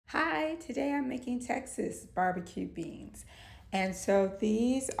Hi, today I'm making Texas barbecue beans. And so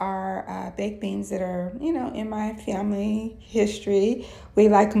these are baked beans that are, in my family history. We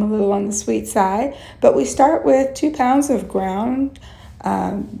like them a little on the sweet side. But we start with 2 pounds of ground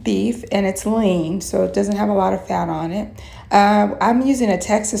beef, and it's lean, so it doesn't have a lot of fat on it. I'm using a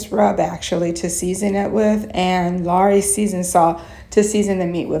Texas rub actually to season it with, and Laurie's seasoned salt to season the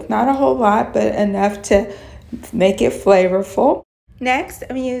meat with. Not a whole lot, but enough to make it flavorful. Next,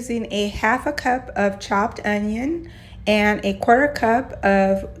 I'm using a 1/2 cup of chopped onion and a 1/4 cup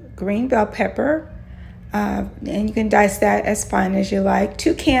of green bell pepper. And you can dice that as fine as you like.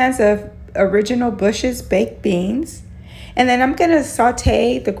 2 cans of original Bush's baked beans. And then I'm going to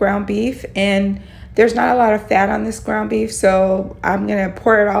saute the ground beef. And there's not a lot of fat on this ground beef, so I'm going to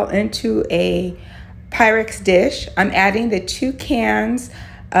pour it all into a Pyrex dish. I'm adding the 2 cans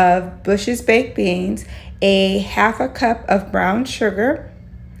of Bush's baked beans, a 1/2 cup of brown sugar.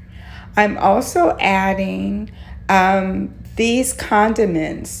 I'm also adding these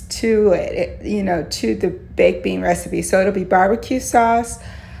condiments to it, to the baked bean recipe. So it'll be barbecue sauce,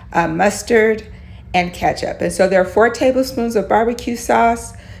 mustard, and ketchup. And so there are 4 tablespoons of barbecue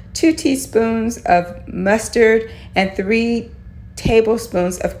sauce, 2 teaspoons of mustard, and 3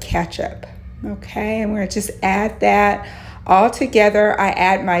 tablespoons of ketchup. Okay, and we're going to just add that all together. I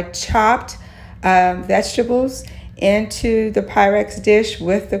add my chopped vegetables into the Pyrex dish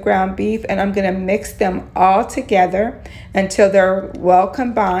with the ground beef, and I'm going to mix them all together until they're well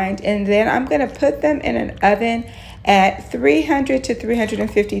combined, and then I'm going to put them in an oven at 300 to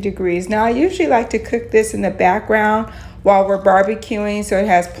 350 degrees. Now I usually like to cook this in the background while we're barbecuing, so it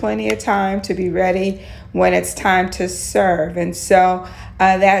has plenty of time to be ready when it's time to serve. And so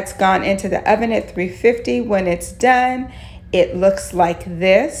that's gone into the oven at 350. When it's done, it looks like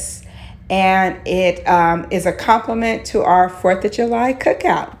this, and it is a compliment to our 4th of July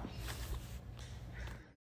cookout.